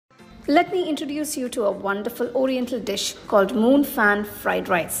Let me introduce you to a wonderful oriental dish called moon fan fried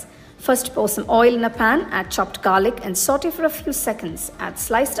rice. First, pour some oil in a pan, add chopped garlic and saute for a few seconds. Add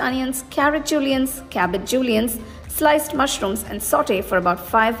sliced onions, carrot juliennes, cabbage juliennes, sliced mushrooms and saute for about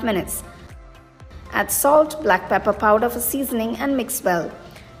 5 minutes. Add salt, black pepper powder for seasoning and mix well.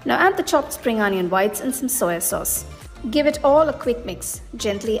 Now add the chopped spring onion whites and some soy sauce. Give it all a quick mix.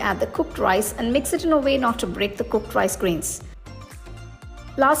 Gently add the cooked rice and mix it in a way not to break the cooked rice grains.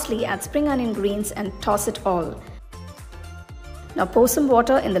 Lastly, add spring onion greens and toss it all. Now pour some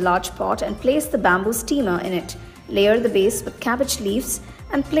water in the large pot and place the bamboo steamer in it. Layer the base with cabbage leaves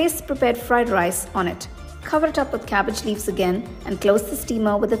and place the prepared fried rice on it. Cover it up with cabbage leaves again and close the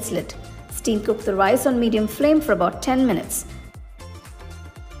steamer with its lid. Steam cook the rice on medium flame for about 10 minutes.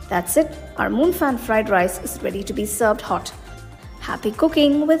 That's it, our moon fan fried rice is ready to be served hot. Happy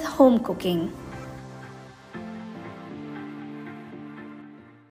cooking with home cooking.